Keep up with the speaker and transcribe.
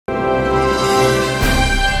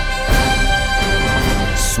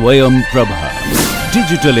Swayam Prabha.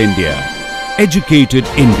 Digital India. Educated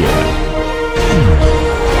India.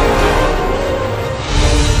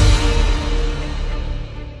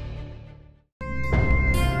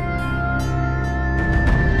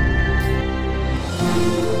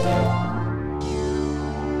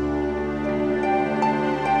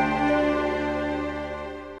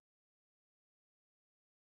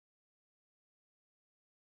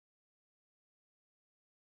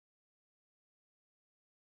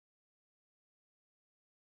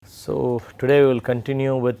 So today we will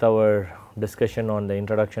continue with our discussion on the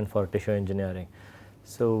introduction for tissue engineering.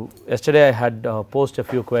 So yesterday I had posed a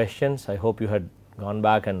few questions. I hope you had gone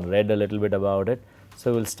back and read a little bit about it.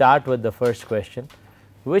 So we will start with the first question.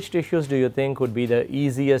 Which tissues do you think would be the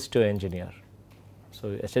easiest to engineer?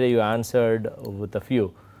 So yesterday you answered with a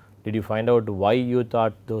few. Did you find out why you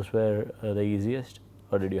thought those were the easiest,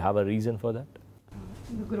 or did you have a reason for that?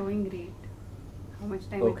 The growing rate, how much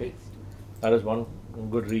time it takes to. That is one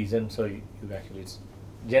good reason. So you actually,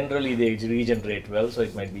 generally they regenerate well, so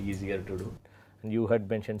it might be easier to do. And you had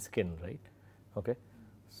mentioned skin, right? Okay.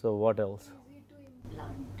 So what else? Easy to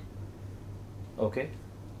implant. Okay.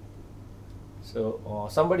 So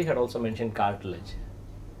somebody had also mentioned cartilage.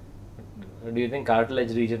 Do you think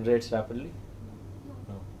cartilage regenerates rapidly?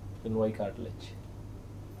 No. Then why cartilage?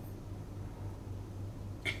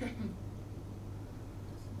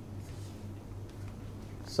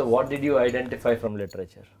 So what did you identify from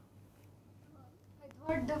literature? I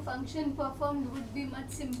thought the function performed would be much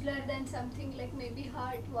simpler than something like maybe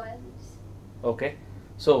heart valves. Okay.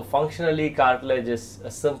 So functionally cartilage is a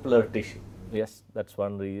simpler tissue. Yes, that's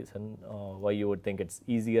one reason why you would think it's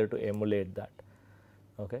easier to emulate that.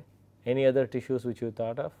 Okay. Any other tissues which you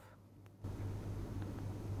thought of?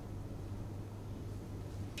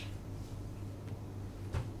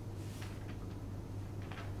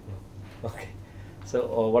 Okay.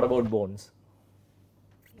 So what about bones?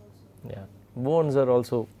 Yeah, bones are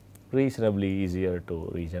also reasonably easier to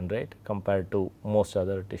regenerate compared to most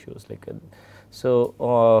other tissues.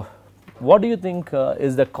 So what do you think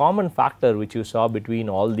is the common factor which you saw between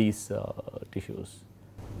all these tissues?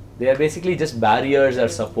 They are basically just barriers or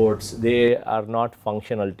supports. They are not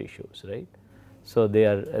functional tissues, right? So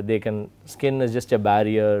skin is just a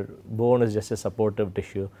barrier, bone is just a supportive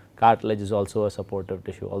tissue, cartilage is also a supportive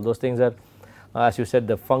tissue. All those things are, as you said,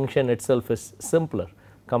 the function itself is simpler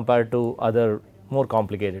compared to other more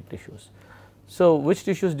complicated tissues. So which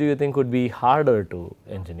tissues do you think would be harder to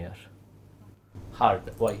engineer? Hard,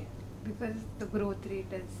 why? Because the growth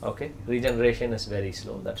rate is. Okay, regeneration is very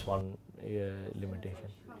slow, that's one limitation.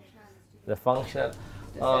 The functional.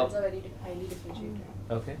 The cells are very highly differentiated.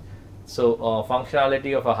 Okay. So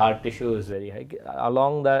functionality of a hard tissue is very high.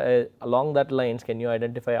 Along that lines, can you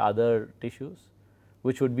identify other tissues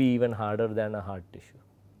which would be even harder than a hard tissue?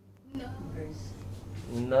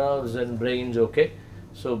 Nerves and brains. Okay.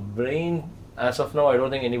 So brain, as of now, I don't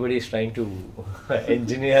think anybody is trying to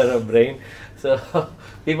engineer a brain. So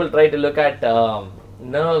people try to look at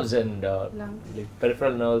nerves and like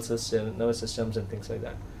peripheral nervous systems and things like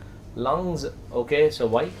that. Lungs. Okay. So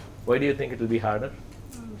why do you think it will be harder?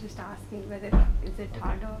 I'm just asking whether is it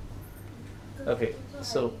harder. Okay.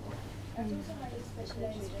 So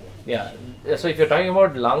yeah, so if you're talking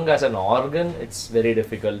about lung as an organ, it's very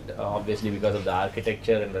difficult, obviously because of the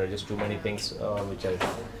architecture, and there are just too many things which are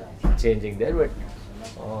changing there. But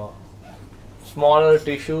smaller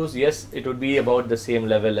tissues, yes, it would be about the same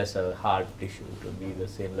level as a hard tissue. It would be the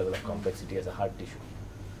same level of complexity as a hard tissue.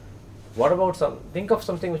 What about think of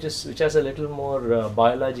something which has a little more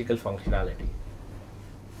biological functionality.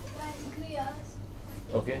 Pancreas.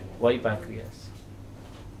 Okay, why pancreas?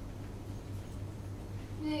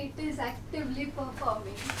 It is actively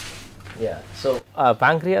performing. Yeah, so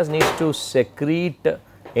pancreas needs to secrete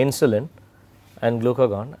insulin and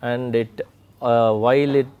glucagon, and it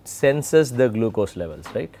while it senses the glucose levels,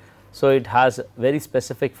 right? So it has very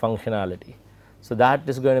specific functionality. So that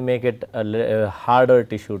is going to make it a harder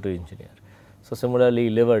tissue to engineer. So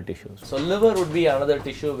similarly, liver tissues. So liver would be another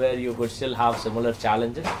tissue where you could still have similar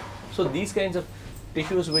challenges. So these kinds of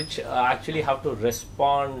tissues which actually have to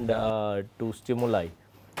respond to stimuli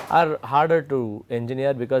are harder to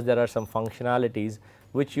engineer because there are some functionalities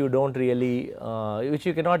which you don't really, which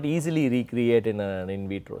you cannot easily recreate in an in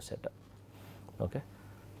vitro setup. Okay.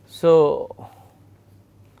 So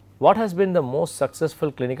what has been the most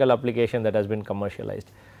successful clinical application that has been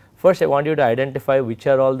commercialized? First, I want you to identify which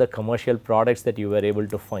are all the commercial products that you were able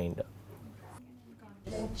to find.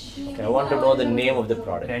 Okay, I want to know the name of the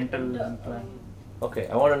product. Dental implant. Okay,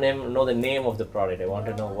 I want to know the name of the product. I want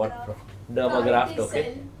to know what Dermagraft.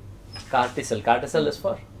 Okay. Carticel. Carticel is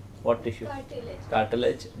for What tissue? Cartilage.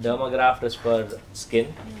 Cartilage. Dermagraft is for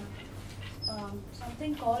skin.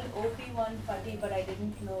 Something called OP1 putty, but I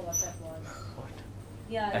didn't know what that was. What?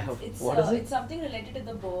 Yeah, What is it? it's something related to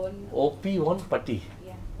the bone. OP1 putty.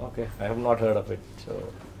 Yeah. Okay, I have not heard of it.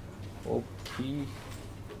 So, OP.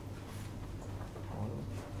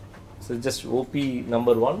 So just OP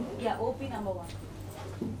number 1? Yeah, OP number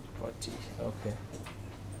 1. Putty. Okay.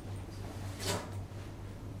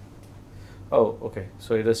 Oh, okay.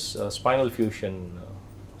 So it is spinal fusion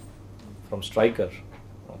from Stryker.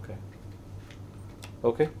 Okay.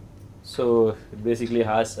 Okay. So it basically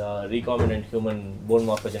has recombinant human bone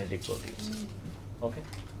morphogenetic proteins. Okay.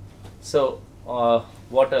 So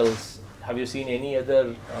what else? Have you seen any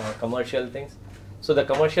other commercial things? So the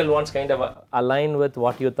commercial ones kind of align with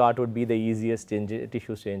what you thought would be the easiest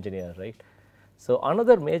tissues to engineer, right? So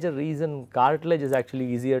another major reason cartilage is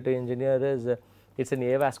actually easier to engineer is it's an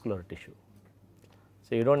avascular tissue.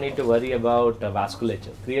 So you don't need to worry about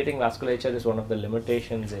vasculature. Creating vasculature is one of the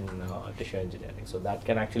limitations in tissue engineering. So that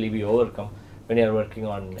can actually be overcome when you are working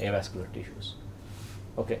on avascular tissues.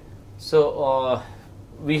 Okay. So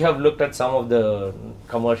we have looked at some of the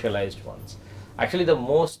commercialized ones. Actually, the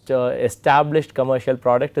most established commercial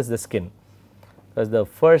product is the skin. Because the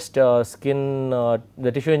first the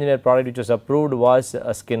tissue engineered product which was approved was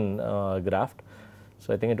a skin graft.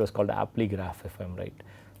 So I think it was called Appligraph, if I am right.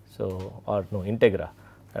 So, or no, Integra.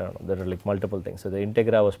 I don't know, there are like multiple things. So the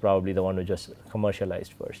Integra was probably the one which was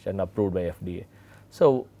commercialized first and approved by FDA.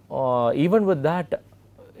 So even with that,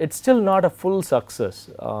 it's still not a full success.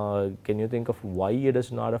 Can you think of why it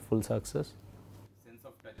is not a full success? Sense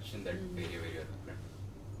of touch in that area where you are different.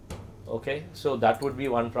 Okay, so that would be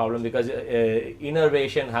one problem because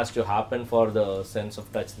innervation has to happen for the sense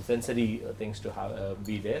of touch, the sensory things to have,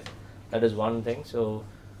 be there. That is one thing. So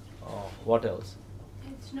what else?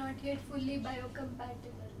 It's not yet fully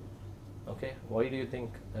biocompatible. Okay, why do you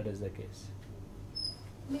think that is the case?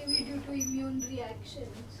 Maybe due to immune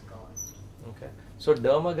reactions caused. Okay, so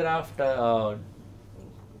dermagraft,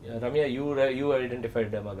 Ramya, you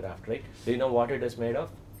identified dermagraft, right? Do you know what it is made of?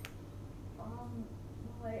 No,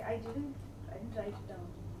 I didn't write it down.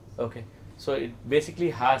 Okay, so it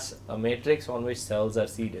basically has a matrix on which cells are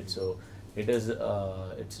seeded. So it is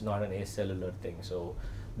it's not an acellular thing. So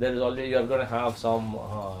there is already, you are going to have some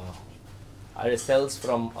cells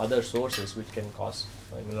from other sources which can cause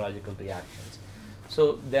immunological reactions.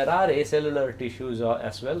 So there are acellular tissues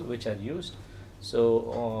as well which are used.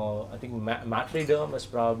 So I think Matriderm is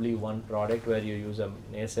probably one product where you use an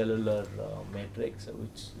acellular matrix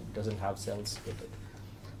which doesn't have cells with it.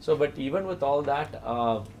 So but even with all that,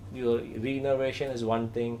 your reinnervation is one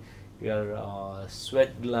thing, your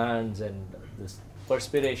sweat glands and this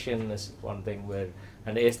perspiration is one thing, where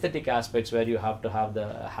and aesthetic aspects where you have to have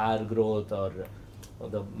the hair growth or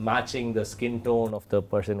the matching the skin tone of the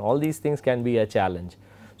person, all these things can be a challenge.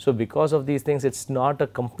 So because of these things, it's not a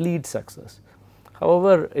complete success.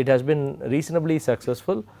 However, it has been reasonably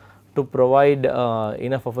successful to provide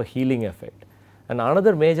enough of a healing effect. And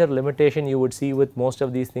another major limitation you would see with most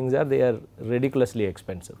of these things are they are ridiculously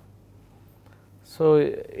expensive. So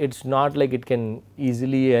it's not like it can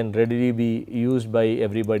easily and readily be used by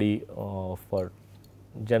everybody for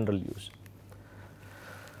general use.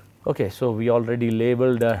 Okay, so we already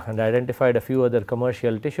labeled and identified a few other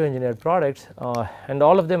commercial tissue engineered products and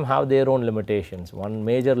all of them have their own limitations. One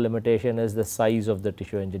major limitation is the size of the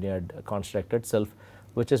tissue engineered construct itself,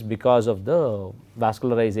 which is because of the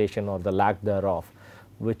vascularization or the lack thereof,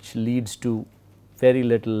 which leads to very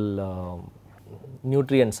little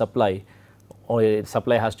nutrient supply, or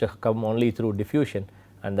supply has to come only through diffusion,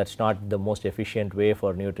 and that is not the most efficient way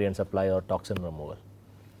for nutrient supply or toxin removal.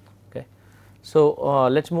 Okay. So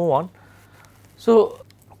let us move on. So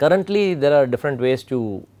currently there are different ways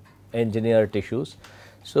to engineer tissues.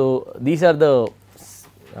 So these are the,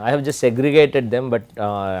 I have just segregated them, but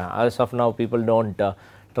as of now people do not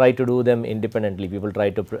try to do them independently, people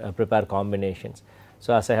try to prepare combinations.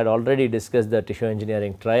 So as I had already discussed the tissue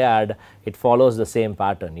engineering triad, it follows the same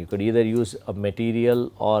pattern. You could either use a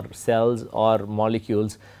material or cells or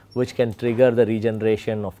molecules which can trigger the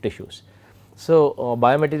regeneration of tissues. So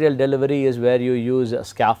biomaterial delivery is where you use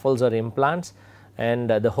scaffolds or implants, and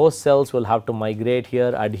the host cells will have to migrate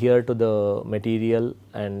here, adhere to the material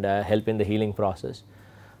and help in the healing process.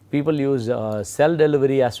 People use cell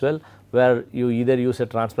delivery as well, where you either use a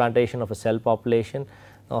transplantation of a cell population.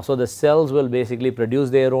 So the cells will basically produce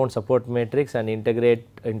their own support matrix and integrate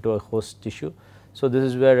into a host tissue. So this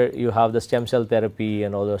is where you have the stem cell therapy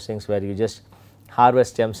and all those things, where you just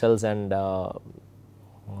harvest stem cells and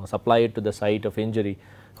supply it to the site of injury,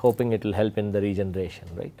 hoping it will help in the regeneration,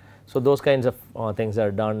 right. So, those kinds of things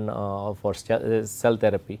are done for cell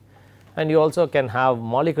therapy. And you also can have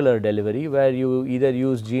molecular delivery, where you either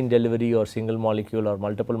use gene delivery or single molecule or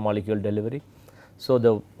multiple molecule delivery. So,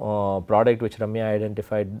 the product which Ramya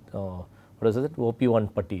identified, what is it,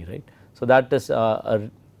 OP1 putty, right. So, that is a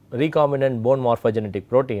recombinant bone morphogenetic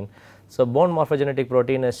protein. So, bone morphogenetic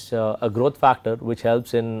protein is a growth factor which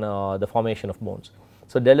helps in the formation of bones.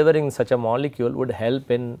 So, delivering such a molecule would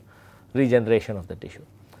help in regeneration of the tissue.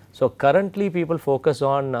 So, currently people focus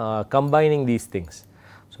on combining these things.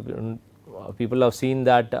 So, people have seen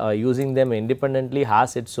that using them independently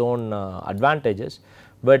has its own advantages,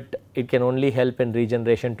 but it can only help in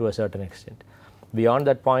regeneration to a certain extent. Beyond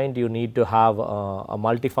that point, you need to have a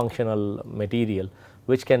multifunctional material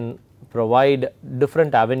which can provide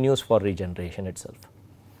different avenues for regeneration itself.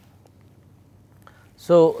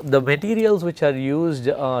 So, the materials which are used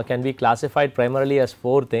can be classified primarily as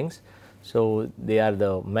 4 things. So, they are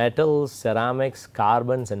the metals, ceramics,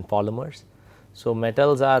 carbons and polymers. So,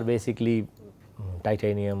 metals are basically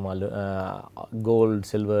titanium, gold,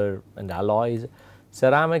 silver and alloys.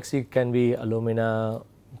 Ceramics, it can be alumina,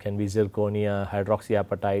 can be zirconia,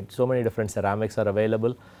 hydroxyapatite, so many different ceramics are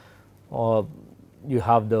available. You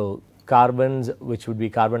have the carbons, which would be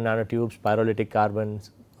carbon nanotubes, pyrolytic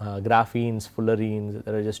carbons, graphenes, fullerenes.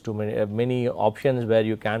 There are just too many options where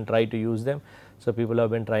you can try to use them. So, people have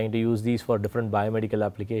been trying to use these for different biomedical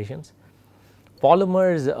applications.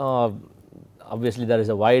 Polymers, obviously there is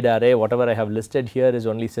a wide array. Whatever I have listed here is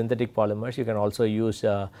only synthetic polymers. You can also use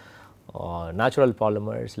natural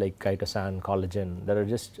polymers like chitosan, collagen. There are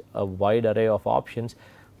just a wide array of options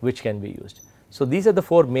which can be used. So, these are the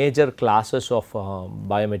 4 major classes of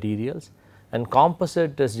biomaterials, and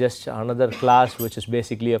composite is just another class which is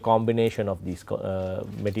basically a combination of these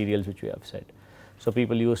materials which we have said. So,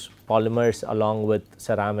 people use polymers along with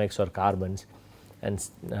ceramics or carbons and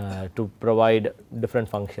to provide different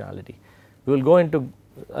functionality. We will go into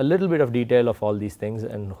a little bit of detail of all these things,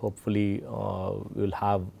 and hopefully we will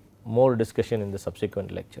have more discussion in the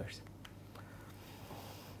subsequent lectures.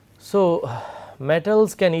 So,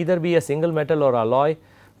 metals can either be a single metal or alloy.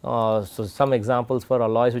 So, some examples for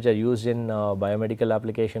alloys which are used in biomedical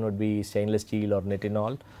application would be stainless steel or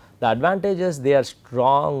nitinol. The advantage is they are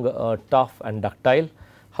strong, tough and ductile.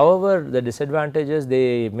 However, the disadvantage is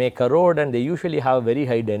they may corrode and they usually have very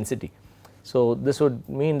high density. So, this would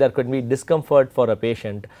mean there could be discomfort for a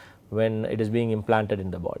patient when it is being implanted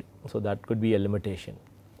in the body. So, that could be a limitation.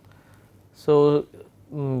 So,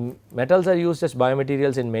 metals are used as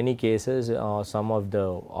biomaterials in many cases. Some of the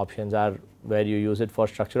options are where you use it for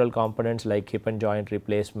structural components like hip and joint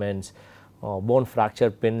replacements, bone fracture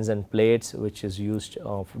pins and plates which is used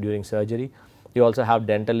during surgery. You also have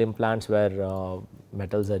dental implants where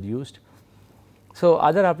metals are used. So,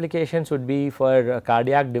 other applications would be for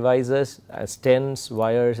cardiac devices, stents,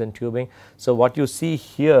 wires and tubing. So, what you see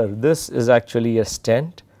here, this is actually a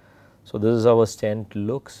stent. So, this is how a stent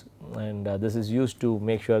looks, and this is used to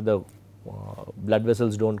make sure the blood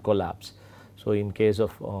vessels do not collapse. So, in case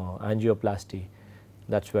of angioplasty,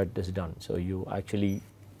 that is what is done. So, you actually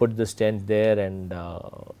put the stent there and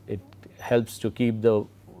it helps to keep the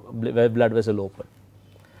blood vessel open.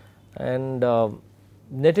 And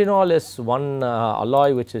nitinol is one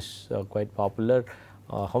alloy which is quite popular.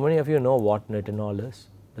 How many of you know what nitinol is?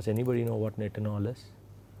 Does anybody know what nitinol is?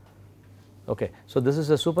 Okay. So, this is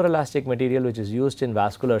a super elastic material which is used in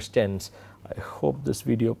vascular stents. I hope this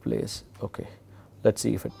video plays. Okay. Let us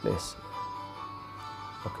see if it plays.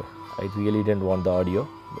 Okay. I really did not want the audio.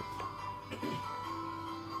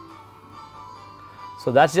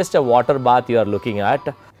 So, that is just a water bath you are looking at.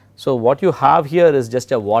 So, what you have here is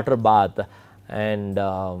just a water bath, and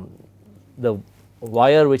the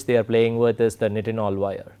wire which they are playing with is the nitinol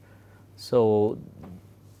wire. So,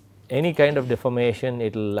 any kind of deformation,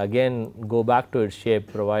 it will again go back to its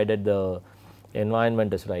shape provided the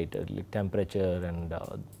environment is right, like temperature and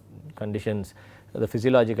conditions, the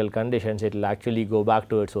physiological conditions, it will actually go back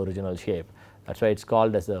to its original shape. That is why it is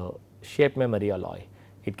called as a shape memory alloy.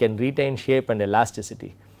 It can retain shape and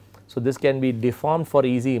elasticity. So, this can be deformed for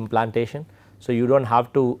easy implantation. So, you do not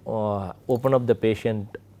have to open up the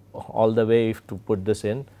patient all the way to put this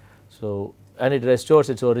in. So, and it restores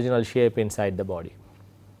its original shape inside the body.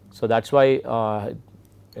 So, that is why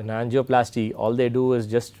in angioplasty all they do is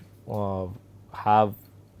just have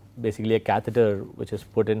basically a catheter which is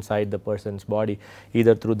put inside the person's body,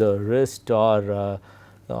 either through the wrist or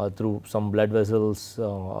through some blood vessels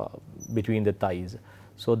between the thighs.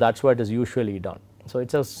 So, that is what is usually done. So, it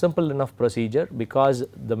is a simple enough procedure because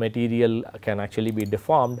the material can actually be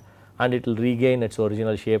deformed and it will regain its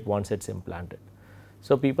original shape once it is implanted.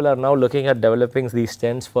 So, people are now looking at developing these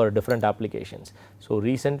stents for different applications. So,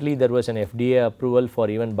 recently there was an FDA approval for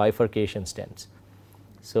even bifurcation stents.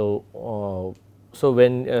 So,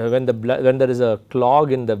 when there is a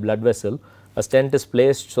clog in the blood vessel, a stent is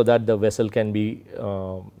placed so that the vessel can be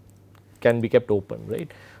kept open,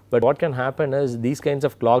 right. But what can happen is these kinds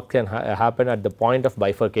of clogs can happen at the point of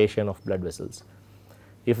bifurcation of blood vessels.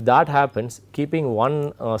 If that happens, keeping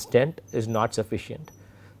one stent is not sufficient.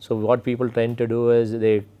 So, what people tend to do is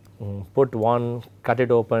they put one, cut it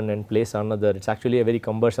open and place another. It is actually a very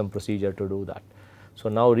cumbersome procedure to do that. So,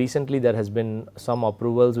 now recently there has been some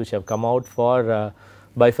approvals which have come out for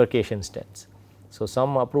bifurcation stents. So,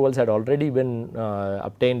 some approvals had already been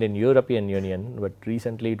obtained in European Union, but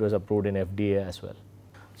recently it was approved in FDA as well.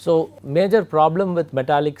 So, major problem with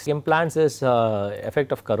metallic implants is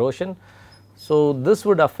effect of corrosion. So, this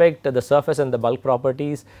would affect the surface and the bulk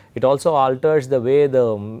properties. It also alters the way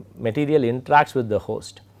the material interacts with the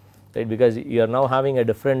host, right, because you are now having a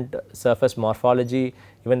different surface morphology,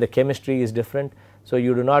 even the chemistry is different. So,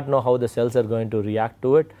 you do not know how the cells are going to react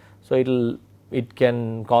to it. So, it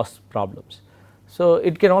can cause problems. So,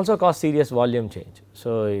 it can also cause serious volume change.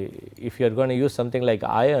 So, if you are going to use something like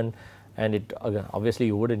iron, and it again obviously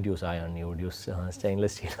you would not use iron, you would use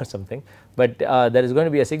stainless steel or something, but there is going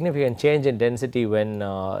to be a significant change in density when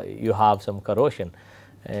you have some corrosion.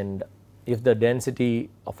 And if the density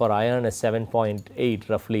for iron is 7.8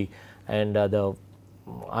 roughly and the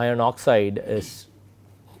iron oxide is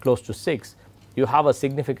close to 6, you have a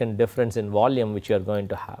significant difference in volume which you are going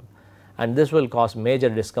to have, and this will cause major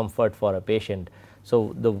discomfort for a patient.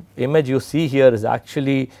 So, the image you see here is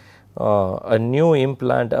actually a new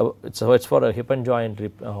implant, so it is for a hip and joint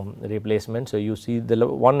replacement. So, you see the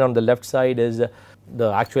one on the left side is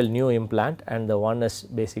the actual new implant, and the one is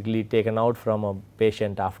basically taken out from a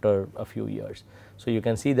patient after a few years. So, you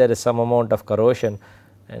can see there is some amount of corrosion,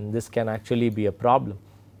 and this can actually be a problem,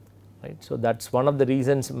 right. So, that is one of the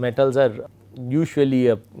reasons metals are usually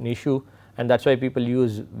an issue, and that is why people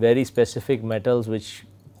use very specific metals which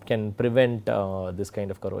can prevent this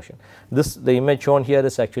kind of corrosion. The image shown here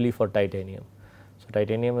is actually for titanium. So,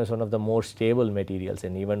 titanium is one of the more stable materials,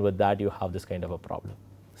 and even with that you have this kind of a problem.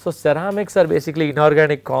 So, ceramics are basically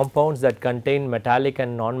inorganic compounds that contain metallic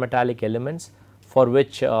and non-metallic elements for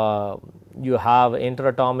which you have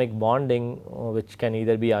interatomic bonding, which can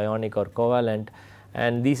either be ionic or covalent,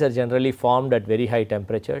 and these are generally formed at very high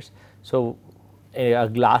temperatures. So, a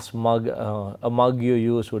glass mug, a mug you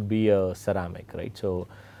use would be a ceramic, right. So,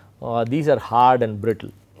 these are hard and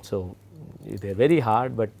brittle. So, they are very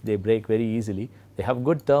hard, but they break very easily. They have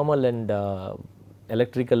good thermal and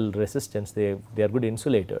electrical resistance, they are good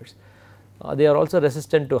insulators. They are also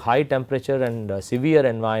resistant to high temperature and severe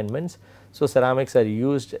environments. So, ceramics are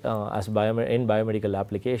used in biomedical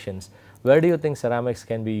applications. Where do you think ceramics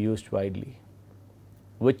can be used widely?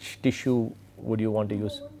 Which tissue would you want to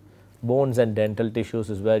use? Bones and dental tissues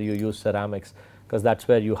is where you use ceramics, because that is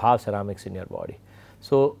where you have ceramics in your body.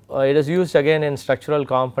 So, it is used again in structural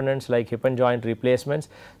components like hip and joint replacements.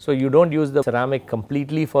 So, you do not use the ceramic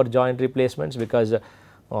completely for joint replacements, because as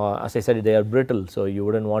I said, they are brittle. So, you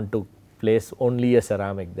would not want to place only a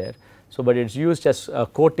ceramic there. So, but it is used as a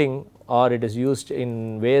coating, or it is used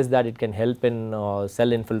in ways that it can help in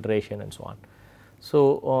cell infiltration and so on.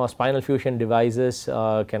 So, spinal fusion devices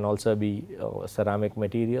can also be ceramic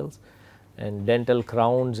materials, and dental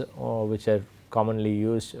crowns which are commonly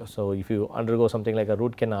used. So, if you undergo something like a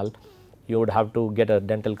root canal, you would have to get a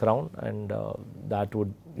dental crown, and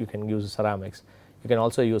you can use ceramics. You can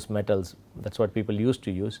also use metals, that is what people used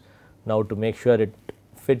to use. Now, to make sure it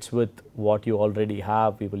fits with what you already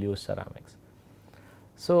have, people use ceramics.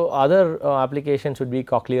 So, other applications would be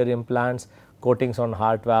cochlear implants, coatings on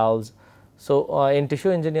heart valves. So, in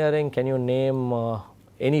tissue engineering, can you name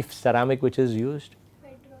any ceramic which is used?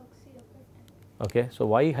 Hydroxyapatite. Okay, so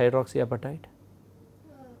why hydroxyapatite?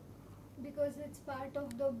 Because it's part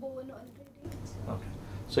of the bone already. Okay.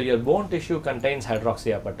 So, your bone tissue contains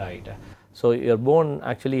hydroxyapatite. So, your bone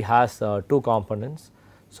actually has two components.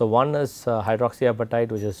 So, one is hydroxyapatite,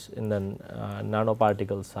 which is in the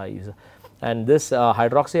nanoparticle size, and this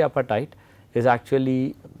hydroxyapatite is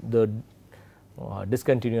actually the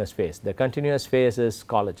discontinuous phase. The continuous phase is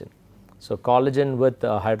collagen. So, collagen with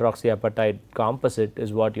hydroxyapatite composite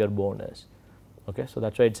is what your bone is. Okay. So,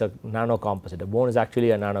 that is why it is a nano composite. A bone is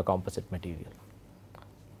actually a nano composite material.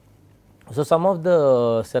 So, some of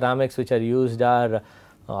the ceramics which are used are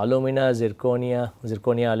alumina, zirconia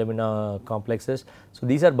alumina complexes. So,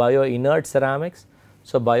 these are bio-inert ceramics.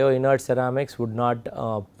 So, bio-inert ceramics would not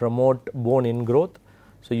promote bone ingrowth.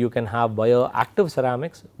 So, you can have bioactive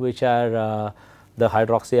ceramics which are the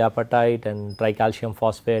hydroxyapatite and tricalcium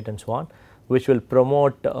phosphate and so on, which will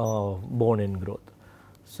promote bone ingrowth.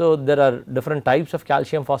 So, there are different types of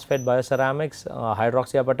calcium phosphate bioceramics.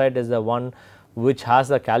 Hydroxyapatite is the one which has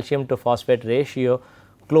the calcium to phosphate ratio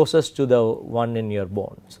closest to the one in your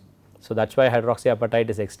bones. So, that is why hydroxyapatite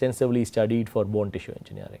is extensively studied for bone tissue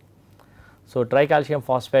engineering. So, tricalcium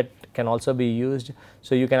phosphate can also be used.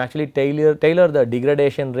 So, you can actually tailor the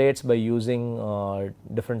degradation rates by using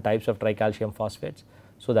different types of tricalcium phosphates.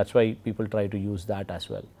 So, that is why people try to use that as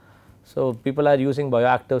well. So, people are using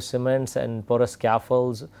bioactive cements and porous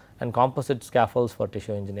scaffolds and composite scaffolds for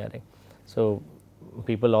tissue engineering. So,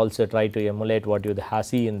 people also try to emulate what you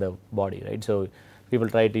see in the body, right. So, people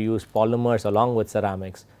try to use polymers along with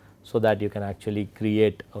ceramics, so that you can actually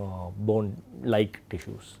create bone like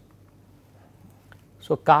tissues.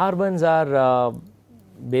 So, carbons are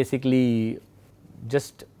basically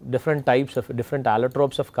just different types of different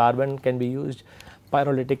allotropes of carbon can be used.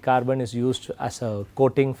 Pyrolytic carbon is used as a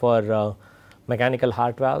coating for mechanical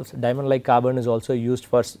heart valves. Diamond like carbon is also used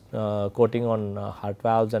for coating on heart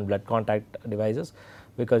valves and blood contact devices,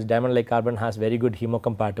 because diamond like carbon has very good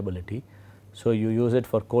hemocompatibility. So, you use it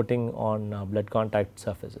for coating on blood contact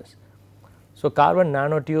surfaces. So, carbon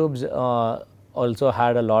nanotubes also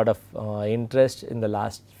had a lot of interest in the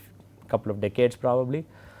last couple of decades probably.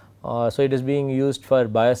 So, it is being used for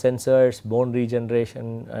biosensors, bone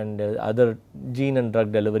regeneration and other gene and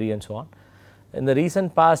drug delivery and so on. In the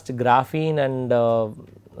recent past, graphene and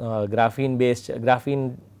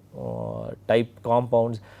graphene type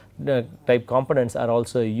compounds, type components are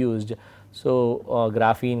also used. So,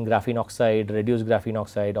 graphene oxide, reduced graphene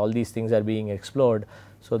oxide, all these things are being explored.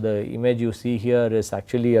 So, the image you see here is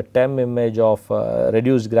actually a TEM image of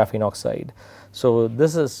reduced graphene oxide. So,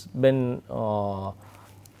 this has been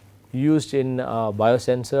used in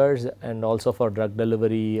biosensors and also for drug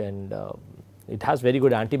delivery, and it has very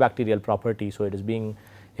good antibacterial properties. So, it is being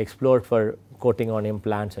explored for coating on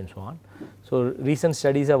implants and so on. So, recent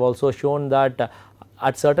studies have also shown that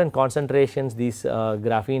at certain concentrations these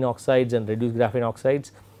graphene oxides and reduced graphene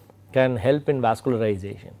oxides can help in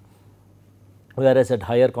vascularization, whereas at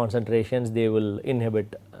higher concentrations they will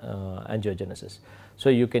inhibit angiogenesis. So,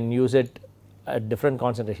 you can use it at different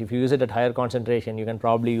concentration. If you use it at higher concentration, you can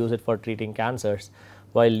probably use it for treating cancers,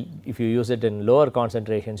 while if you use it in lower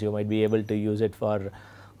concentrations, you might be able to use it for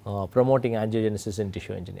promoting angiogenesis in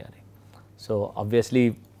tissue engineering. So,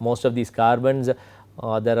 obviously most of these carbons,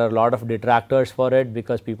 there are a lot of detractors for it,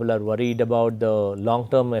 because people are worried about the long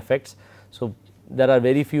term effects. So, there are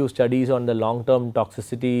very few studies on the long term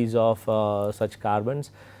toxicities of such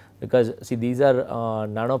carbons, because see these are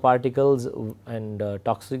nanoparticles, and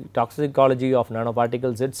toxicology of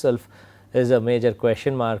nanoparticles itself is a major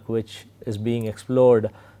question mark which is being explored.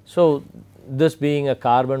 So, this being a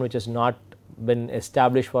carbon which has not been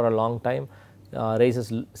established for a long time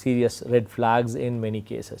raises serious red flags in many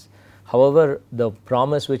cases. However, the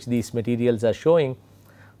promise which these materials are showing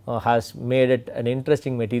has made it an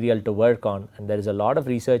interesting material to work on, and there is a lot of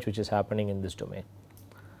research which is happening in this domain.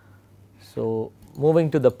 So,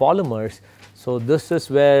 moving to the polymers. So, this is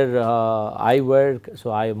where I work.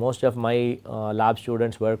 So, most of my lab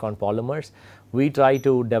students work on polymers. We try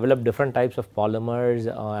to develop different types of polymers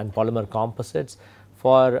and polymer composites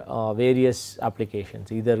for various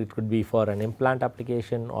applications, either it could be for an implant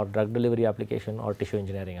application or drug delivery application or tissue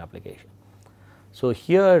engineering application. So,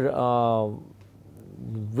 here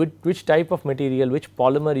which type of material, which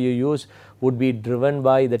polymer you use would be driven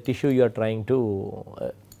by the tissue you are trying to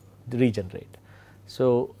regenerate.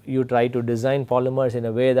 So, you try to design polymers in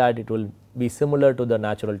a way that it will be similar to the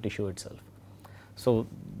natural tissue itself. So,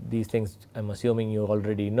 these things I am assuming you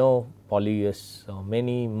already know. Poly is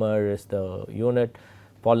many, mer is the unit,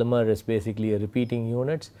 polymer is basically a repeating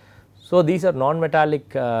units. So, these are non-metallic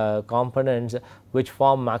components which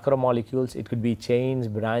form macromolecules. It could be chains,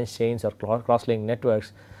 branch chains or cross-linked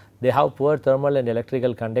networks. They have poor thermal and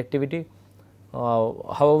electrical conductivity.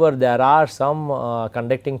 However, there are some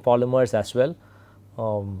conducting polymers as well,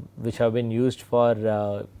 which have been used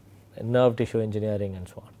for nerve tissue engineering and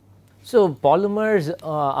so on. So, polymers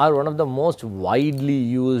are one of the most widely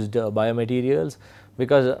used biomaterials,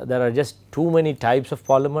 because there are just too many types of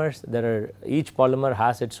polymers. Each polymer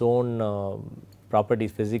has its own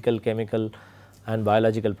properties, physical, chemical and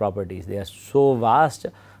biological properties. They are so vast.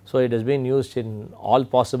 So, it has been used in all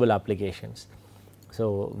possible applications.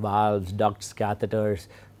 So, valves, ducts, catheters,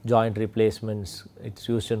 joint replacements, it is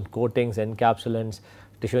used in coatings, encapsulants,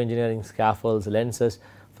 tissue engineering scaffolds, lenses.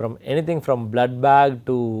 From anything from blood bag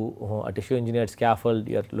to a tissue engineered scaffold,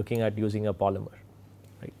 you are looking at using a polymer,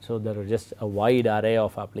 right. So, there are just a wide array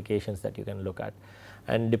of applications that you can look at,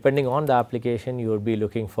 and depending on the application you would be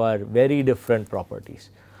looking for very different properties.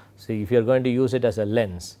 So, if you are going to use it as a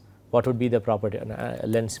lens, what would be the property, a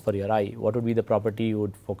lens for your eye, what would be the property you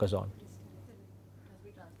would focus on?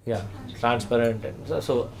 Yeah, transparent. And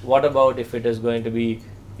so what about if it is going to be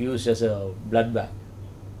used as a blood bag?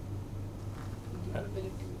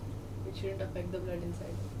 It shouldn't affect the blood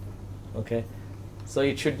inside. Okay, so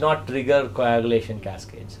it should not trigger coagulation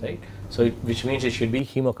cascades, right? So which means it should be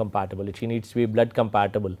hemocompatible, it needs to be blood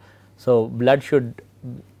compatible. So blood should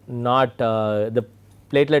not, the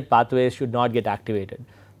platelet pathways should not get activated,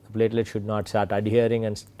 the platelet should not start adhering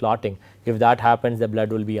and clotting. If that happens, the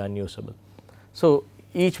blood will be unusable. So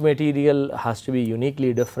each material has to be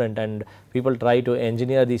uniquely different, and people try to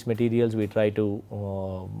engineer these materials, we try to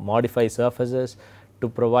modify surfaces to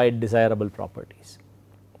provide desirable properties.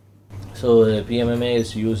 So PMMA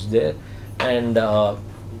is used there, and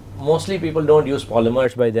mostly people do not use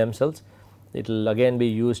polymers by themselves, it will again be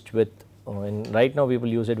used with, right now people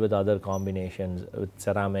use it with other combinations with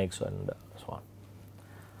ceramics and so on.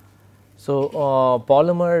 So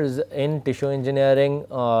polymers in tissue engineering,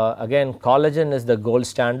 again collagen is the gold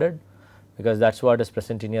standard because that is what is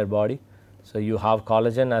present in your body. So you have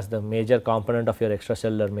collagen as the major component of your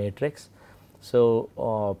extracellular matrix.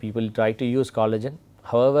 So people try to use collagen.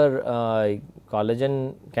 However,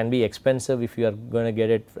 collagen can be expensive if you are going to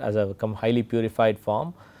get it as a highly purified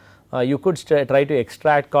form. You could try to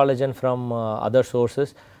extract collagen from other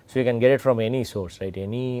sources. So you can get it from any source, right?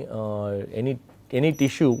 Any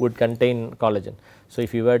tissue would contain collagen. So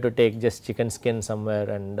if you were to take just chicken skin somewhere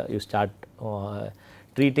and you start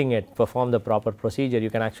treating it, perform the proper procedure, you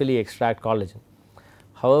can actually extract collagen.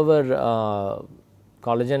 However,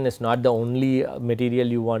 collagen is not the only material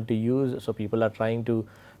you want to use. So people are trying to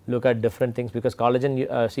look at different things because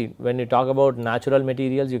collagen, see when you talk about natural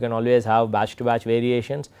materials, you can always have batch to batch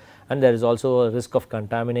variations, and there is also a risk of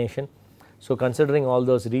contamination. So considering all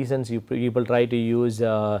those reasons, people try to use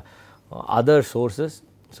other sources.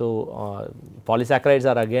 So polysaccharides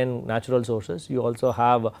are again natural sources. You also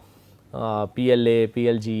have PLA,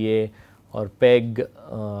 PLGA or PEG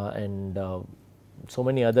and so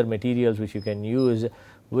many other materials which you can use,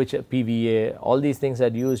 which PVA, all these things are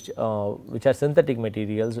used which are synthetic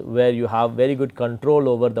materials where you have very good control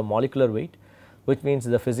over the molecular weight, which means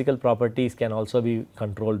the physical properties can also be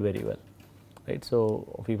controlled very well, right.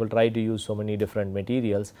 So people try to use so many different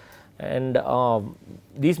materials, and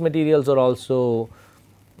these materials are also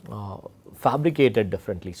fabricated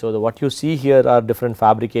differently. So what you see here are different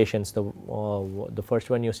fabrications. The first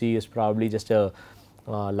one you see is probably just a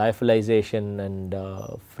lyophilization and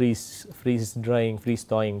freeze drying, freeze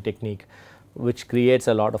thawing technique, which creates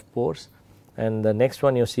a lot of pores. And the next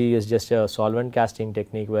one you see is just a solvent casting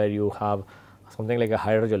technique where you have something like a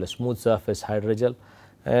hydrogel, a smooth surface hydrogel.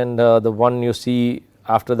 And the one you see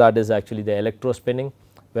after that is actually the electrospinning,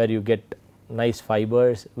 where you get nice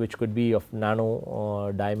fibers which could be of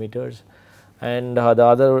nano diameters. And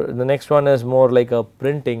the next one is more like a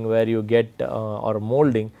printing where you get or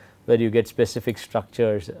molding, where you get specific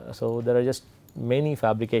structures. So there are just many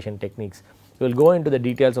fabrication techniques. We will go into the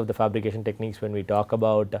details of the fabrication techniques when we talk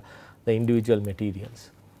about the individual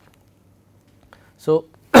materials. So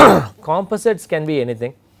composites can be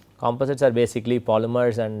anything. Composites are basically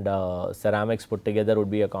polymers and ceramics put together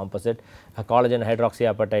would be a composite. A collagen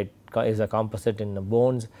hydroxyapatite is a composite in the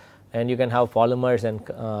bones, and you can have polymers and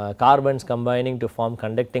carbons combining to form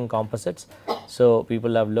conducting composites. So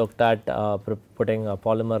people have looked at putting a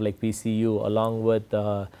polymer like PCU along with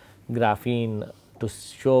graphene to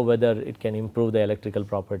show whether it can improve the electrical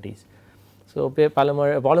properties. So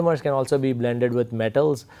polymers can also be blended with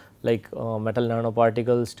metals like metal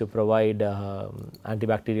nanoparticles to provide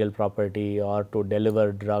antibacterial property or to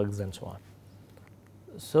deliver drugs and so on.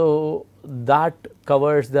 So that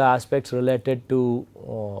covers the aspects related to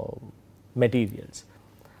materials.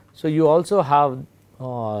 So you also have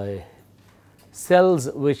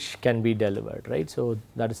cells which can be delivered, right. So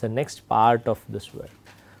that is the next part of this work.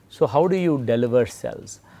 So how do you deliver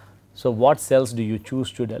cells? So what cells do you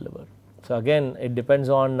choose to deliver? So again it depends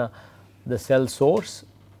on the cell source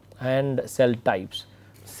and cell types.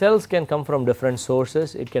 Cells can come from different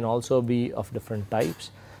sources, it can also be of different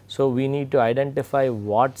types. So we need to identify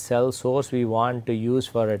what cell source we want to use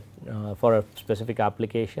for a specific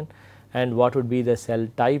application, and what would be the cell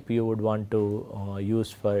type you would want to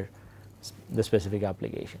use for the specific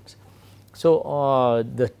applications. So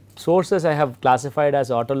the sources I have classified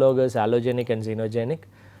as autologous, allogenic and xenogenic,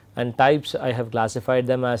 and types I have classified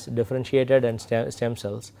them as differentiated and stem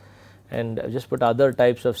cells, and just put other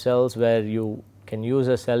types of cells where you can use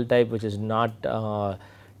a cell type which is not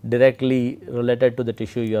directly related to the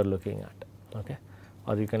tissue you are looking at. Okay.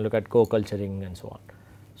 or you can look at co-culturing and so on.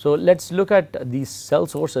 So, let us look at these cell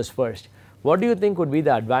sources first. What do you think would be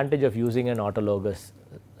the advantage of using an autologous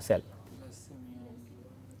cell?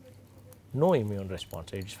 No immune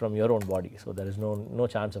response, it is from your own body. So, there is no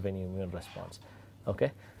chance of any immune response.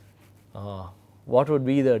 Okay. What would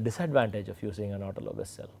be the disadvantage of using an autologous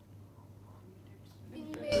cell?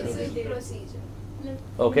 Invasive procedure.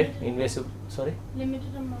 Okay, invasive, sorry?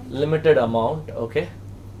 Limited amount. Limited amount, okay.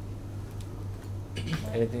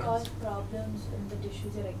 Might Anything cause else? problems in the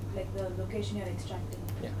tissues, like the location you're extracting.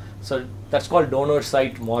 Yeah. So, that is called donor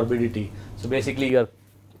site morbidity. So, basically you are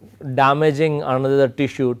damaging another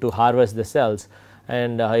tissue to harvest the cells,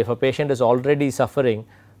 and if a patient is already suffering,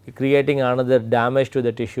 creating another damage to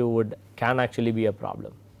the tissue can actually be a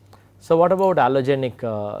problem. So, what about allogenic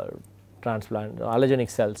transplant,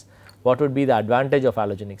 allogenic cells? What would be the advantage of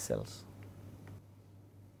allogenic cells?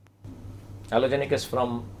 Allogenic is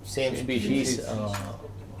from same species,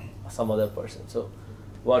 some other person. So,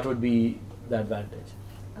 what would be the advantage?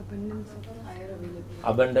 Abundance. Higher availability.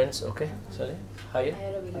 Abundance, okay, sorry, higher?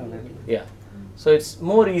 Higher availability. Yeah. So, it is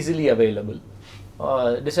more easily available.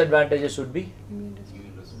 Disadvantages would be Immune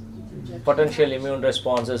response. potential immune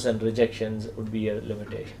responses and rejections would be a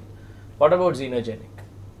limitation. What about xenogenic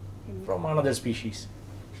from another species?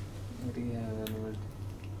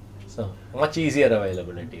 So, much easier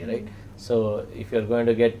availability, right? So, if you are going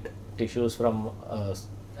to get tissues from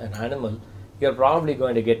an animal, you are probably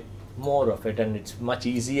going to get more of it, and it is much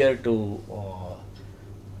easier to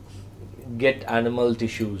get animal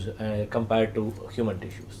tissues compared to human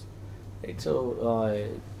tissues, right? So,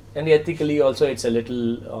 and ethically also it is a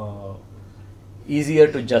little easier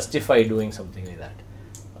to justify doing something like that.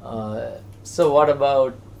 So, what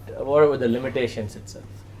about the limitations itself?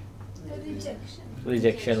 The rejection.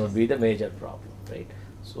 Rejection would be the major problem, right?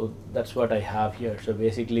 So, that is what I have here. So,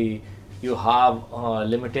 basically you have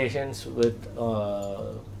limitations with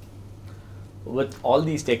all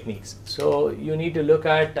these techniques. So, you need to look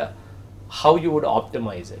at how you would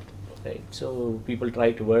optimize it, right? So, people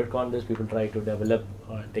try to work on this, people try to develop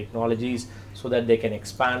technologies so that they can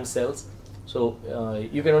expand cells. So,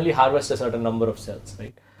 you can only harvest a certain number of cells,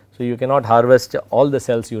 right? So, you cannot harvest all the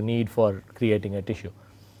cells you need for creating a tissue.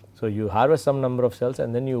 So, you harvest some number of cells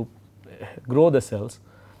and then you grow the cells.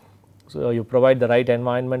 So, you provide the right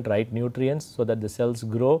environment, right nutrients so that the cells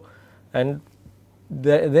grow, and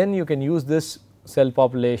then you can use this cell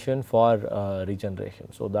population for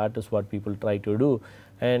regeneration. So, that is what people try to do,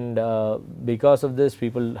 and because of this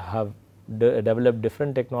people have developed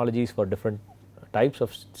different technologies for different types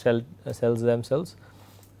of cells themselves,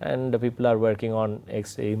 and people are working on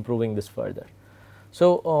improving this further.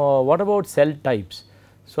 So, what about cell types?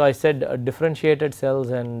 So, I said differentiated cells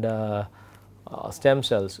and stem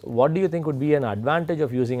cells. What do you think would be an advantage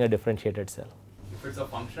of using a differentiated cell? If it's a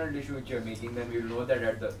functional tissue which you are making, then we will know that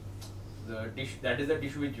at the tissue, that is the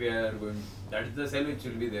tissue which we are going, that is the cell which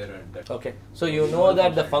will be there at that. Okay. So, you know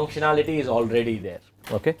that the functionality is already there.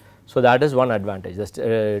 Okay. So, that is one advantage.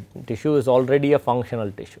 The tissue is already a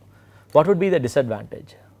functional tissue. What would be the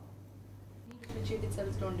disadvantage? Differentiated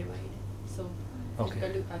cells don't divide. So, Okay.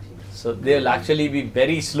 difficult to actually. So, they will actually be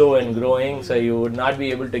very slow in growing. So, you would not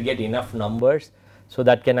be able to get enough numbers. So,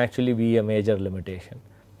 that can actually be a major limitation.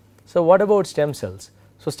 So, what about stem cells?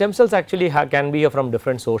 So, stem cells actually can be from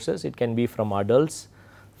different sources. It can be from adults,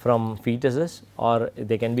 from fetuses, or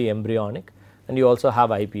they can be embryonic, and you also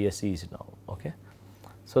have iPSCs now. Okay.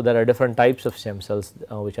 So, there are different types of stem cells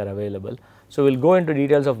which are available. So, we will go into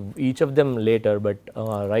details of each of them later, but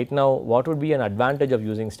right now what would be an advantage of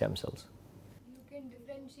using stem cells? You can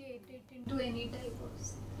differentiate it into any type of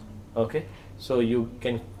cell. Okay. So, you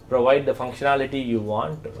can provide the functionality you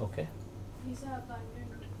want. Okay. These are abundant.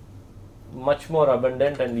 Much more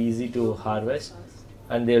abundant and easy to harvest,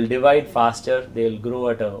 and they will divide faster, they will grow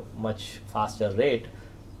at a much faster rate,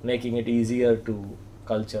 making it easier to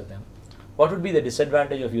culture them. What would be the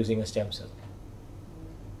disadvantage of using a stem cell?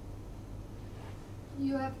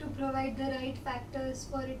 You have to provide the right factors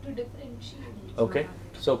for it to differentiate. Okay.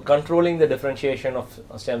 So, controlling the differentiation of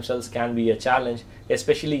stem cells can be a challenge,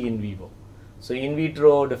 especially in vivo. So, in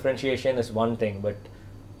vitro differentiation is one thing, but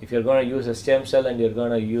if you are going to use a stem cell and you are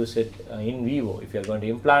going to use it in vivo, if you are going to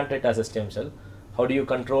implant it as a stem cell, how do you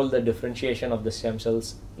control the differentiation of the stem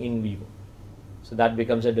cells in vivo? So, that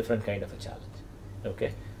becomes a different kind of a challenge.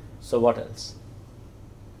 Okay. So, what else?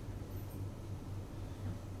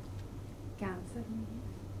 Cancer.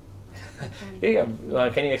 Yeah,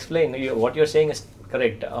 can you explain? What you are saying is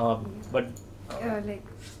correct, but Like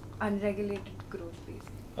unregulated growth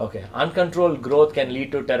basically. okay, uncontrolled growth can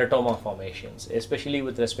lead to teratoma formations, especially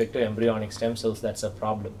with respect to embryonic stem cells. That is a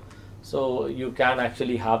problem. So you can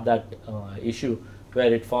actually have that issue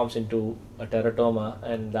where it forms into a teratoma,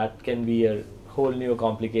 and that can be a whole new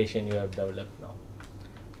complication you have developed now.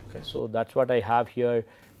 Okay, so that's what I have here.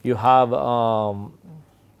 You have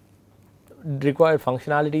required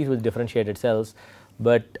functionalities with differentiated cells,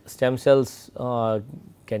 but stem cells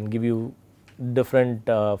can give you different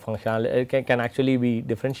functionality, can actually be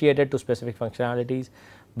differentiated to specific functionalities,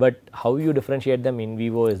 but how you differentiate them in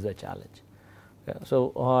vivo is the challenge. Okay.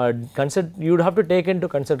 So you would have to take into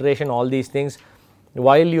consideration all these things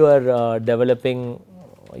while you are developing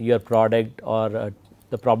your product or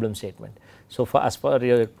the problem statement. So as far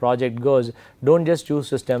your project goes, do not just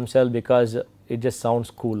choose a stem cell because it just sounds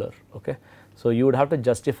cooler. Okay. So you would have to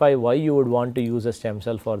justify why you would want to use a stem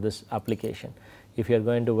cell for this application. If you are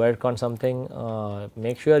going to work on something,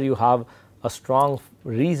 make sure you have a strong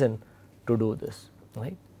reason to do this,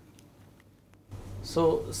 right.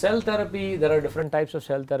 So cell therapy, there are different types of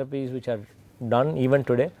cell therapies which are done even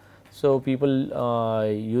today. So people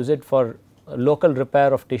use it for local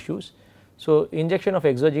repair of tissues. So injection of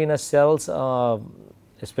exogenous cells,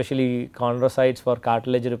 especially chondrocytes for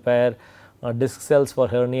cartilage repair, disc cells for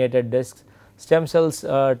herniated discs, stem cells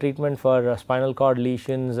treatment for spinal cord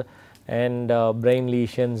lesions and brain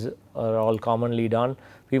lesions are all commonly done.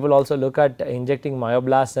 People also look at injecting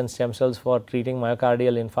myoblasts and stem cells for treating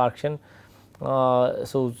myocardial infarction.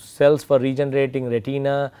 So cells for regenerating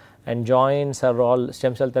retina and joints are all,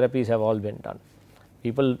 stem cell therapies have all been done.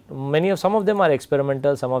 People, some of them are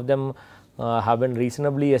experimental, some of them have been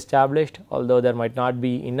reasonably established, although there might not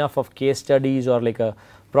be enough of case studies or like a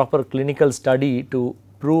proper clinical study to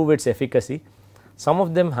prove its efficacy. Some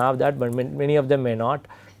of them have that, but many of them may not.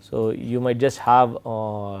 So you might just have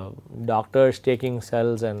doctors taking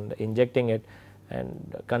cells and injecting it,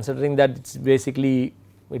 and considering that it's basically,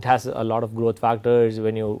 it has a lot of growth factors.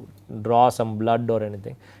 When you draw some blood or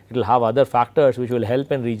anything, it will have other factors which will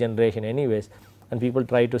help in regeneration anyways, and people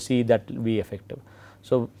try to see that will be effective.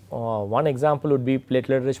 So one example would be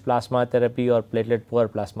platelet rich plasma therapy or platelet poor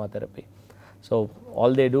plasma therapy. So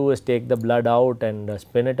all they do is take the blood out and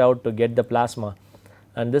spin it out to get the plasma,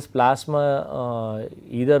 and this plasma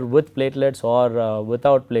either with platelets or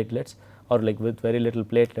without platelets, or like with very little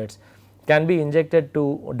platelets, can be injected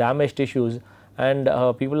to damaged tissues, and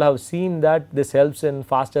people have seen that this helps in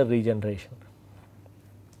faster regeneration.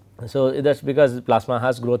 So that is because plasma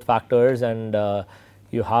has growth factors, and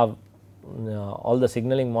you have all the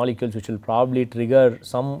signaling molecules which will probably trigger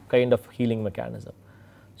some kind of healing mechanism.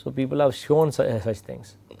 So people have shown such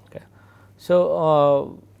things. Okay.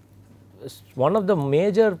 So one of the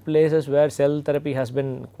major places where cell therapy has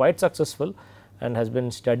been quite successful and has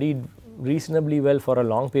been studied reasonably well for a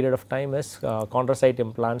long period of time is chondrocyte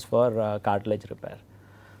implants for cartilage repair.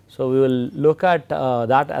 So we will look at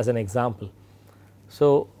that as an example.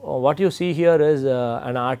 So what you see here is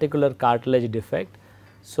an articular cartilage defect.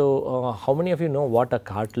 So how many of you know what a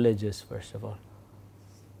cartilage is, first of all?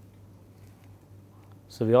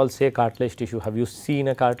 So we all say cartilage tissue. Have you seen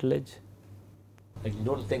a cartilage? Like, you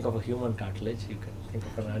don't think of a human cartilage, you can think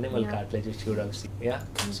of an animal cartilage which you would have seen. Yeah.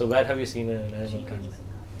 So where have you seen an animal cartilage?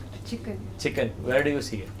 Chicken. Chicken. Where do you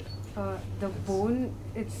see it? The bone,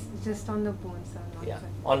 it's just on the bone, sir. Yeah,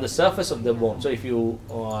 on the surface of the bone. So if you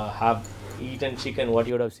have eaten chicken, what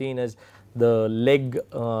you would have seen is the leg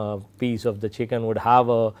piece of the chicken would have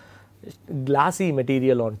a glassy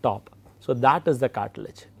material on top. So that is the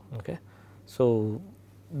cartilage. Okay. So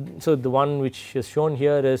the one which is shown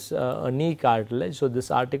here is a knee cartilage. So this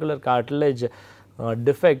articular cartilage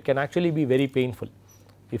defect can actually be very painful.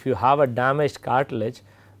 If you have a damaged cartilage,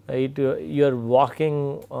 your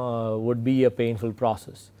walking would be a painful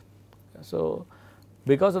process. So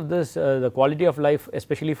because of this, the quality of life,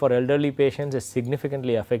 especially for elderly patients, is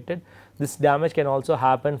significantly affected. This damage can also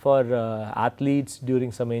happen for athletes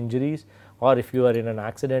during some injuries, or if you are in an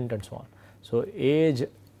accident and so on. So age,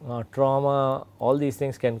 trauma, all these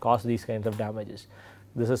things can cause these kinds of damages.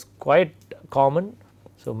 This is quite common.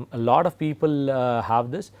 So a lot of people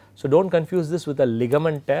have this. So don't confuse this with a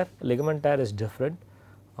ligament tear. Ligament tear is different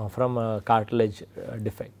from a cartilage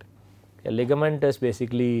defect. A ligament is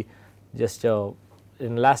basically just an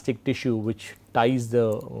elastic tissue which ties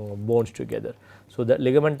the bones together. So the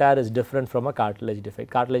ligament tear is different from a cartilage defect.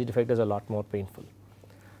 Cartilage defect is a lot more painful.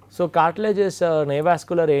 So cartilage is an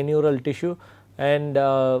avascular aneural tissue, and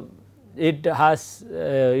it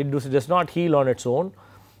does not heal on its own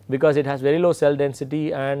because it has very low cell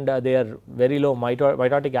density and they are very low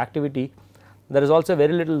mitotic activity. There is also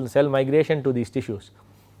very little cell migration to these tissues.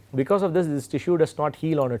 Because of this, this tissue does not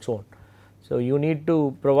heal on its own. So you need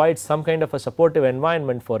to provide some kind of a supportive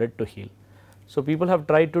environment for it to heal. So, people have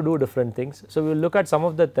tried to do different things. So, we will look at some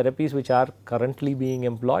of the therapies which are currently being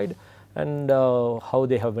employed and how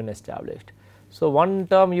they have been established. So, one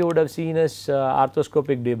term you would have seen is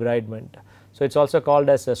arthroscopic debridement. So, it is also called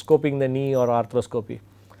as scoping the knee or arthroscopy.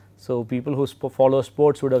 So, people who follow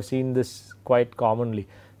sports would have seen this quite commonly.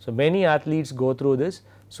 So, many athletes go through this.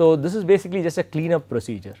 So, this is basically just a cleanup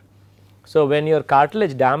procedure. So, when your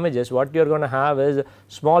cartilage damages, what you are going to have is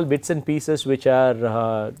small bits and pieces which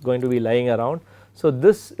are going to be lying around. So,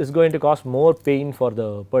 this is going to cause more pain for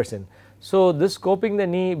the person. So, this scoping the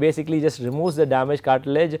knee basically just removes the damaged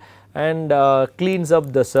cartilage and cleans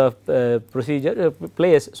up the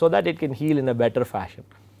place so that it can heal in a better fashion,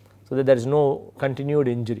 so that there is no continued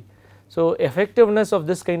injury. So, effectiveness of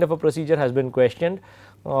this kind of a procedure has been questioned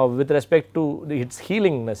with respect to its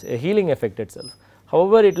healing effect itself.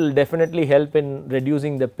 However, it will definitely help in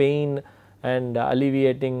reducing the pain and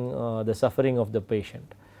alleviating the suffering of the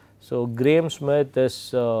patient. So, Graham Smith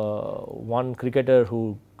is one cricketer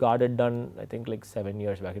who got it done, I think like 7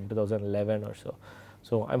 years back in 2011 or so.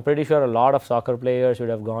 So, I am pretty sure a lot of soccer players would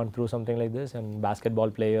have gone through something like this, and basketball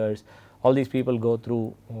players, all these people go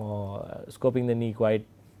through scoping the knee quite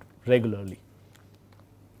regularly.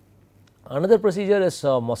 Another procedure is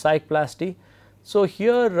mosaicplasty. So,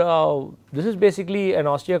 here this is basically an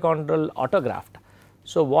osteochondral autograft.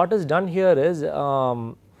 So, what is done here is,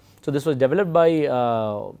 so this was developed by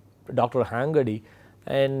Dr. Hangadi,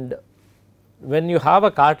 and when you have a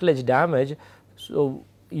cartilage damage, so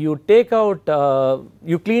you take out,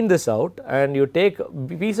 you clean this out and you take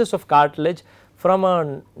pieces of cartilage from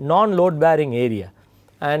a non-load bearing area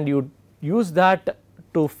and you use that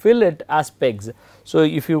to fill it as pegs. So,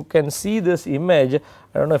 if you can see this image, I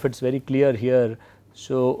do not know if it is very clear here.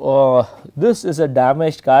 So, this is a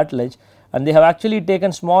damaged cartilage and they have actually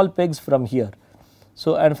taken small pegs from here.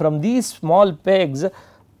 So, and from these small pegs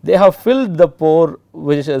they have filled the pore,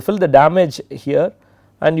 which is filled the damage here,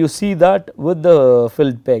 and you see that with the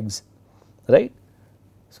filled pegs, right.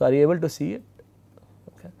 So, are you able to see it?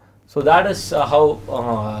 Okay. So, that is how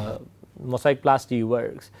mosaicplasty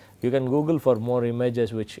works. You can Google for more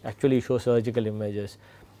images which actually show surgical images.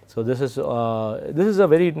 So, this is a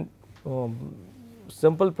very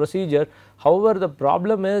simple procedure. However, the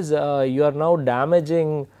problem is you are now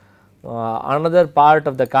damaging another part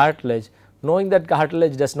of the cartilage. Knowing that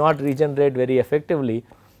cartilage does not regenerate very effectively,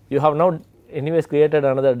 you have now anyways created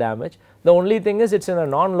another damage. The only thing is it is in a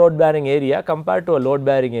non-load bearing area compared to a load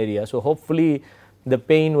bearing area. So, hopefully the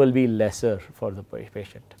pain will be lesser for the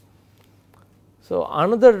patient. So,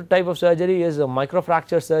 another type of surgery is a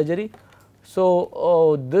microfracture surgery.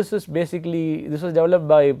 So, this is basically, this was developed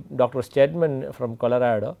by Dr. Stedman from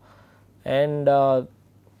Colorado, and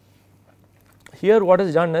here what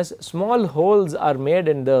is done is small holes are made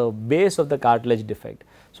in the base of the cartilage defect.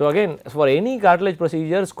 So, again for any cartilage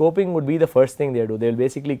procedure, scoping would be the first thing they do, they will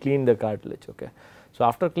basically clean the cartilage. Okay. So,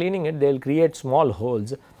 after cleaning it, they will create small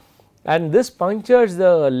holes and this punctures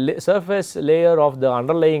the surface layer of the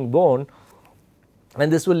underlying bone,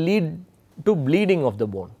 and this will lead to bleeding of the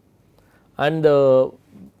bone, and the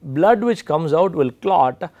blood which comes out will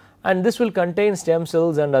clot, and this will contain stem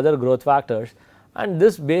cells and other growth factors, and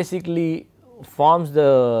this basically forms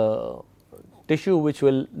the tissue which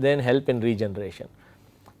will then help in regeneration.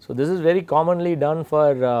 So, this is very commonly done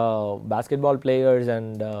for basketball players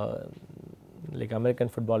and like American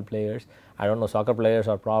football players. I do not know, soccer players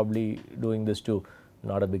are probably doing this too,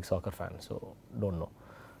 not a big soccer fan, so do not know.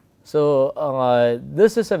 So,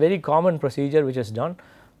 this is a very common procedure which is done.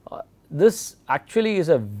 This actually is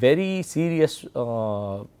a very serious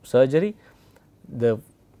surgery. The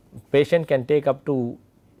patient can take up to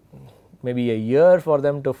maybe a year for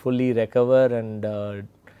them to fully recover and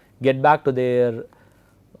get back to their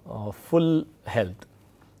full health.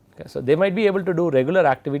 Okay. So, they might be able to do regular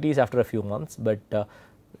activities after a few months, but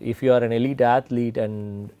if you are an elite athlete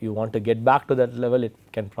and you want to get back to that level, it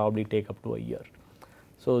can probably take up to a year.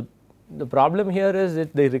 So, the problem here is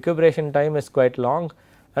that the recuperation time is quite long,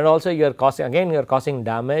 and also you are causing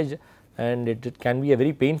damage, and it can be a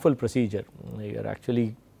very painful procedure. You are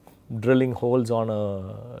actually drilling holes on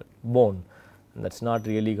a bone, and that is not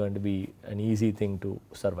really going to be an easy thing to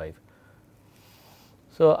survive.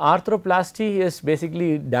 So, arthroplasty is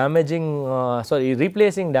basically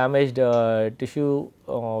replacing damaged tissue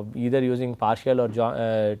either using partial or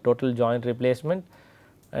total joint replacement,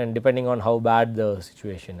 and depending on how bad the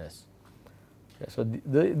situation is. Okay, so,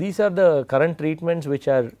 these are the current treatments which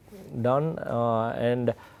are done,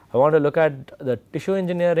 and I want to look at the tissue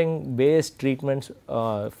engineering based treatments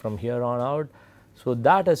from here on out. So,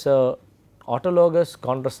 that is a autologous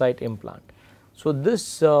chondrocyte implant. So,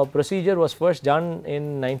 this procedure was first done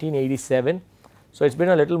in 1987 So, it has been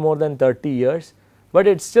a little more than 30 years, but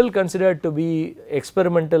it is still considered to be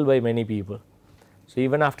experimental by many people. So,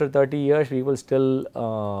 even after 30 years people still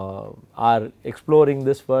are exploring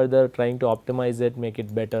this further, trying to optimize it, make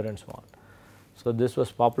it better and so on. So, this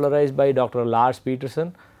was popularized by Dr. Lars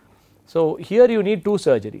Peterson. So, here you need two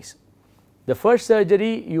surgeries. The first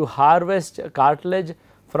surgery, you harvest cartilage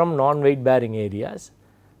from non-weight bearing areas,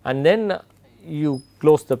 and then you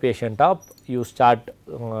close the patient up, you start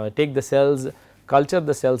take the cells, culture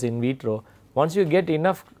the cells in vitro. Once you get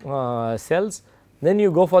enough cells, then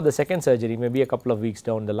you go for the second surgery, maybe a couple of weeks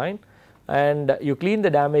down the line, and you clean the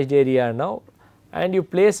damaged area now, and you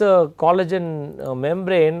place a collagen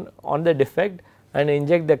membrane on the defect and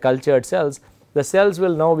inject the cultured cells. The cells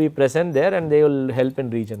will now be present there and they will help in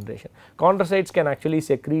regeneration. Chondrocytes can actually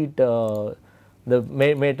secrete the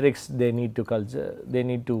matrix they need to culture, they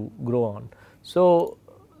need to grow on. So,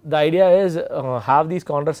 the idea is have these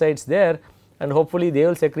chondrocytes there, and hopefully they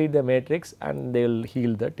will secrete the matrix and they will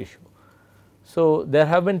heal the tissue. So, there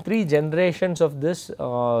have been 3 generations of this.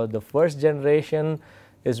 The first generation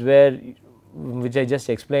is which I just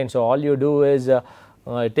explained. So, all you do is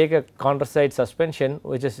take a chondrocyte suspension,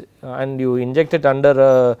 which is and you inject it under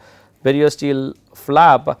a periosteel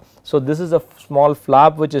flap. So, this is a small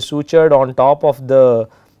flap which is sutured on top of the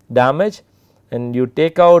damage, and you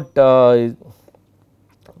take out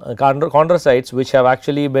chondrocytes which have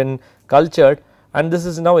actually been cultured, and this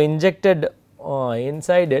is now injected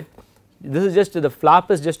inside it. This is just the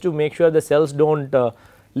flap is just to make sure the cells do not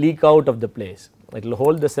leak out of the place. It will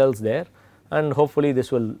hold the cells there, and hopefully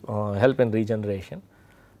this will help in regeneration.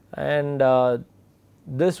 And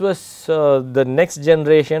this was the next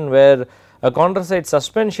generation, where a chondrocyte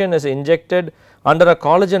suspension is injected under a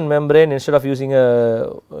collagen membrane instead of using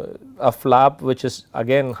a flap which is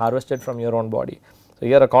again harvested from your own body. So,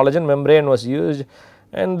 here a collagen membrane was used,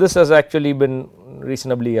 and this has actually been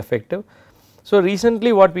reasonably effective. So,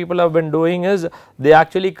 recently what people have been doing is they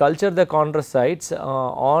actually culture the chondrocytes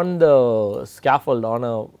on the scaffold, on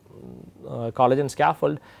a collagen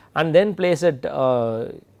scaffold, and then place it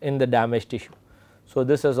in the damaged tissue. So,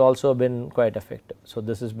 this has also been quite effective. So,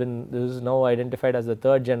 this is now identified as the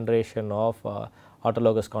 3rd generation of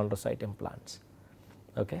autologous chondrocyte implants.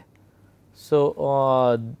 Okay.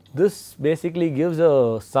 So, this basically gives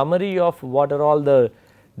a summary of what are all the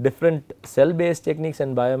different cell based techniques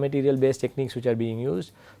and biomaterial based techniques which are being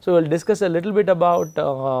used. So, we will discuss a little bit about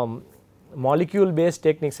molecule based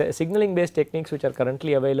techniques, signaling based techniques which are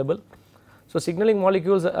currently available. So, signaling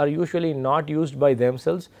molecules are usually not used by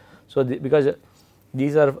themselves. So, because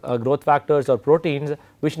these are growth factors or proteins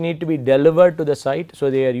which need to be delivered to the site. So,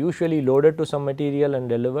 they are usually loaded to some material and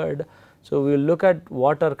delivered. So, we will look at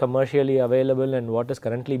what are commercially available and what is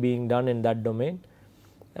currently being done in that domain,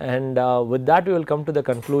 and with that we will come to the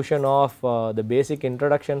conclusion of the basic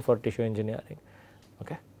introduction for tissue engineering.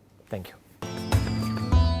 Okay. Thank you.